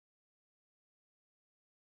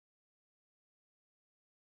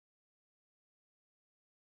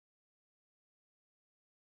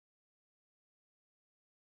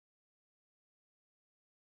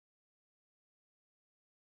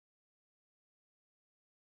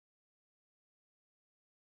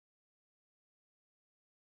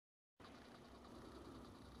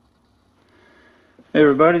Hey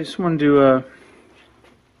everybody, just wanted to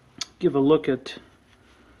give a look at,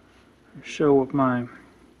 show what my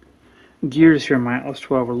gears here in my Atlas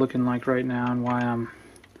 12 are looking like right now and why I'm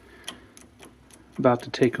about to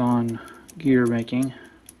take on gear making. You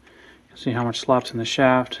can see how much slop's in the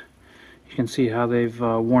shaft. You can see how they've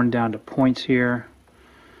worn down to points here.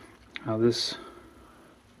 There's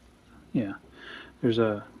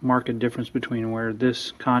a marked difference between where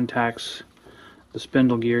this contacts the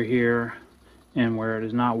spindle gear here and where it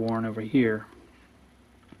is not worn over here.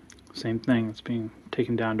 Same thing, it's being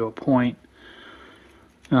taken down to a point.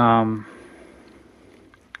 Both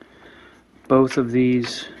of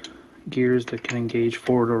these gears that can engage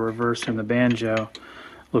forward or reverse in the banjo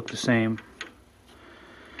look the same.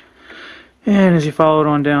 And as you follow it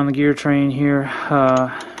on down the gear train here,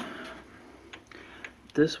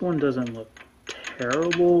 this one doesn't look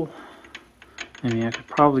terrible. I mean, I could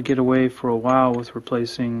probably get away for a while with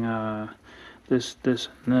replacing this,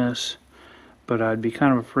 and this, but I'd be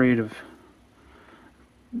kind of afraid of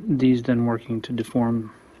these then working to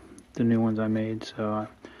deform the new ones I made, so I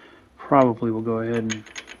probably will go ahead and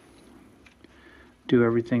do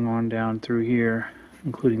everything on down through here,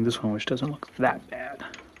 including this one, which doesn't look that bad.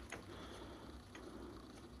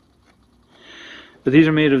 But these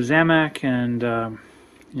are made of Zamac, and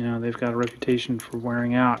you know, they've got a reputation for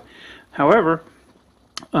wearing out. However,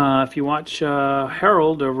 if you watch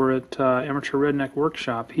Harold over at Amateur Redneck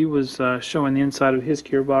Workshop, he was showing the inside of his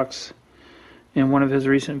gearbox in one of his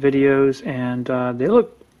recent videos, and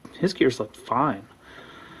his gears look fine.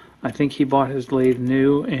 I think he bought his lathe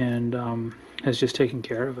new and has just taken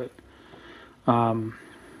care of it. One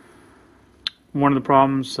of the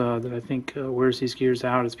problems that I think wears these gears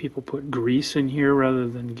out is people put grease in here rather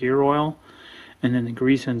than gear oil, and then the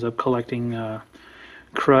grease ends up collecting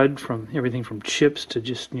crud from everything from chips to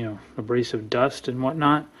just, you know, abrasive dust and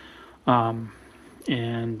whatnot,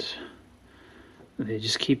 and they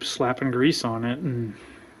just keep slapping grease on it, and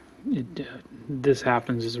this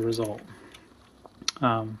happens as a result.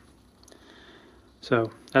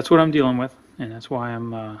 So that's what I'm dealing with, and that's why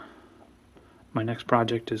my next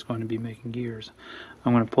project is going to be making gears.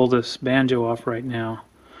 I'm going to pull this banjo off right now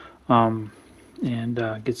and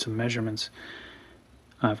get some measurements.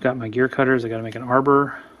 I've got my gear cutters. I got to make an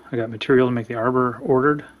arbor. I got material to make the arbor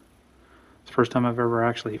ordered. It's the first time I've ever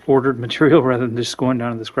actually ordered material rather than just going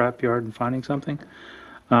down to the scrap yard and finding something.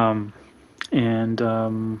 What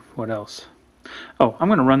else? Oh, I'm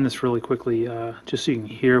going to run this really quickly just so you can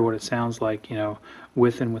hear what it sounds like, you know,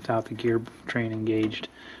 with and without the gear train engaged,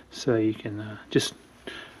 so you can just,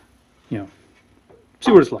 you know,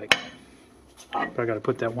 see what it's like. But I got to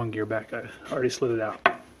put that one gear back. I already slid it out.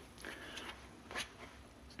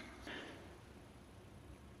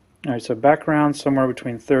 Alright, so background somewhere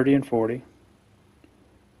between 30 and 40.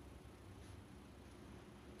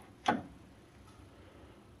 Up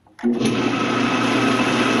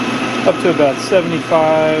to about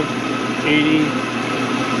 75, 80.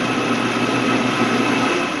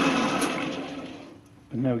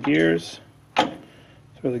 With no gears.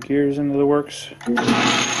 Throw the gears into the works.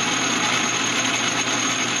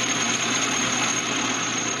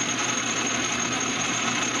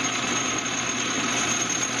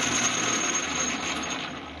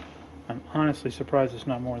 I'm honestly surprised it's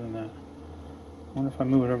not more than that. I wonder if I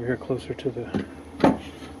move it over here closer to the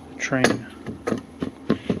train.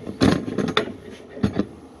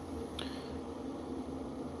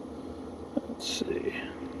 Let's see.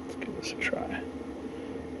 Let's give this a try.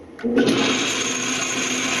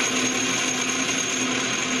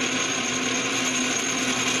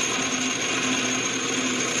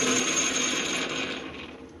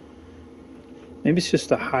 Maybe it's just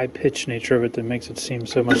the high-pitched nature of it that makes it seem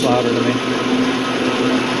so much louder to me.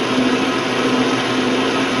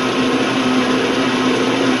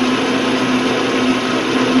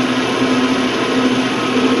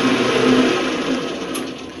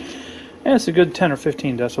 Yeah, it's a good 10 or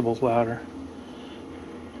 15 decibels louder.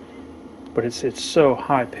 But it's so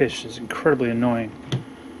high-pitched, it's incredibly annoying.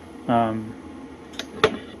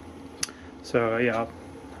 So yeah,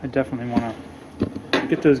 I definitely want to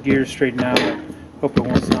get those gears straightened out. I hope it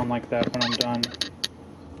won't sound like that when I'm done.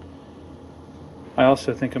 I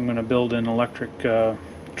also think I'm going to build an electric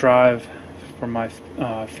drive for my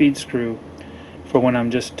feed screw for when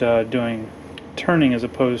I'm just doing turning as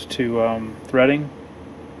opposed to threading.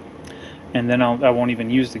 And then I won't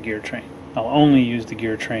even use the gear train. I'll only use the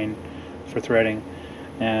gear train for threading,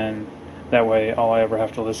 and that way all I ever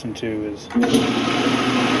have to listen to is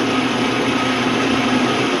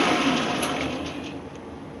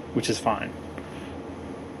which is fine.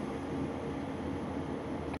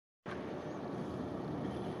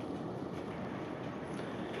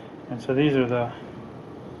 So these are the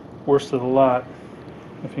worst of the lot,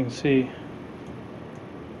 if you can see.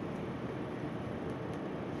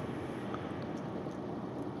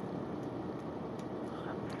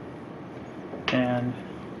 And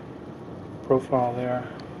profile there.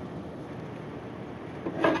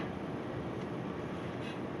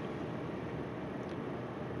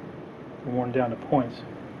 Worn down to points.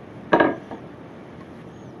 So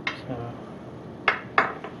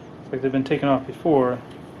it's like they've been taken off before,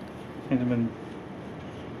 and they've been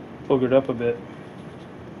boogered up a bit.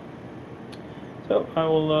 So I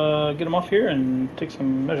will get them off here and take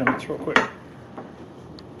some measurements real quick.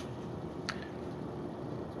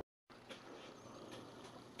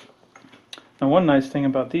 Now one nice thing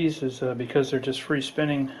about these is because they're just free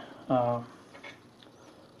spinning,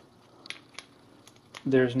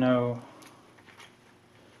 there's no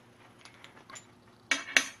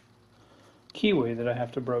keyway that I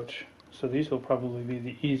have to broach. So these will probably be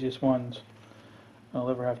the easiest ones I'll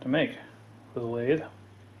ever have to make for the lathe.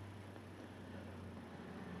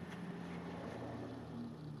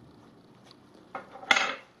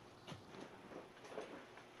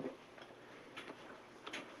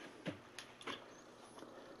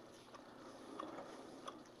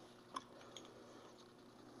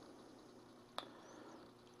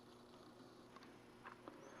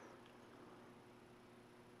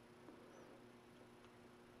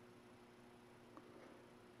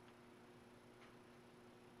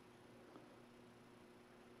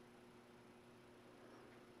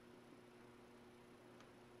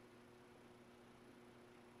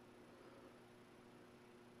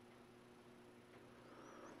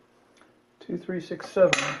 Two, 3, 6,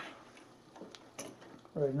 7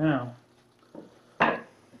 right now.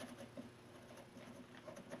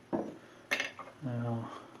 Now,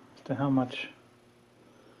 as to how much,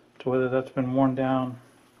 to whether that's been worn down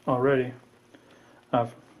already,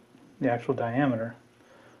 of the actual diameter,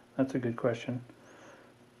 that's a good question.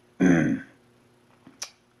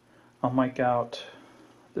 I'll mic out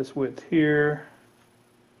this width here.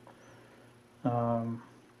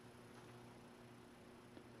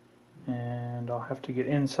 And I'll have to get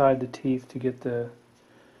inside the teeth to get the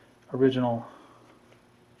original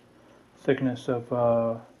thickness of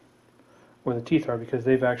where the teeth are, because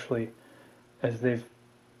they've actually, as they've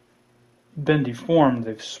been deformed,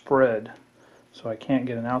 they've spread. So I can't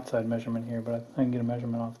get an outside measurement here, but I can get a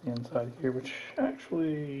measurement off the inside here, which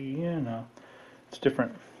actually, yeah, no, it's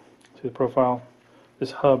different. See the profile?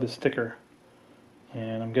 This hub is thicker,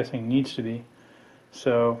 and I'm guessing needs to be.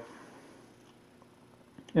 So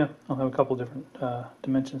yeah, I'll have a couple different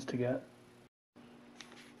dimensions to get.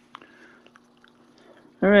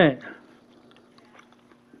 All right.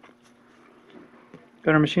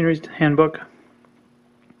 Got our machinery handbook.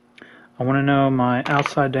 I want to know my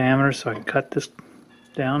outside diameter so I can cut this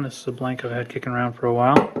down. This is a blank I've had kicking around for a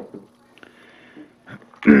while.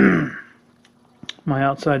 My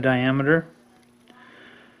outside diameter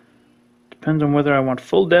depends on whether I want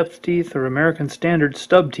full depth teeth or American Standard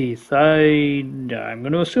stub teeth. I'm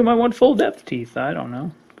going to assume I want full depth teeth. I don't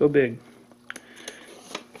know. Go big.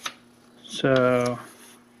 So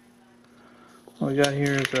what we got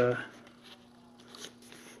here is a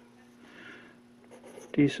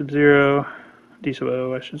D sub 0, D sub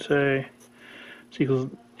O I should say. It's equals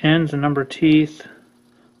ends and number of teeth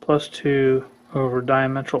plus 2 over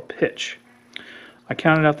diametral pitch. I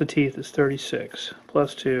counted out the teeth as 36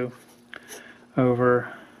 plus 2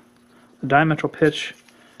 over the diametral pitch,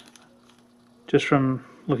 just from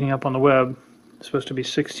looking up on the web, it's supposed to be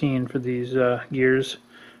 16 for these gears,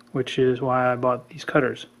 which is why I bought these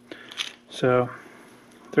cutters. So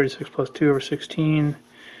 36 plus 2 over 16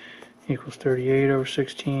 equals 38 over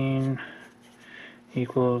 16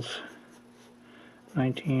 equals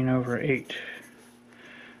 19 over 8.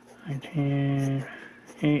 19,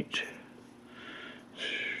 8.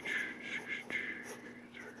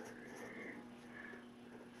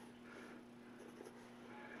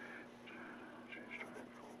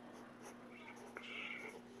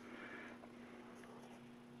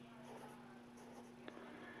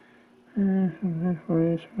 And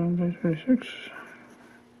 46.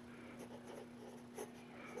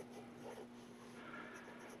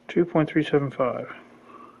 2.375.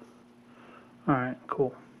 Alright,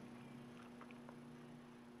 cool.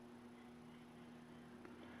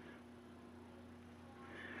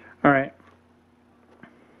 Alright.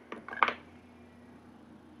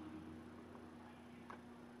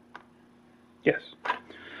 Yes.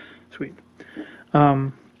 Sweet.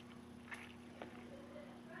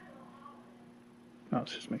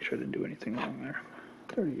 Let's just make sure I didn't do anything wrong there.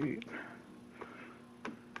 38.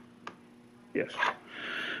 Yes.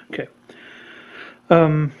 Okay.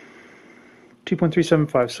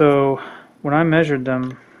 2.375. So when I measured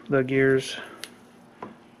them, the gears,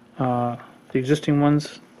 the existing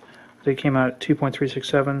ones, they came out at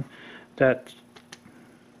 2.367. That's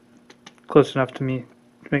close enough to make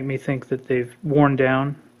me think that they've worn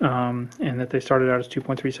down, and that they started out as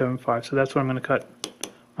 2.375. So that's what I'm going to cut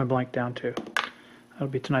my blank down to. That'll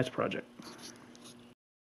be tonight's project.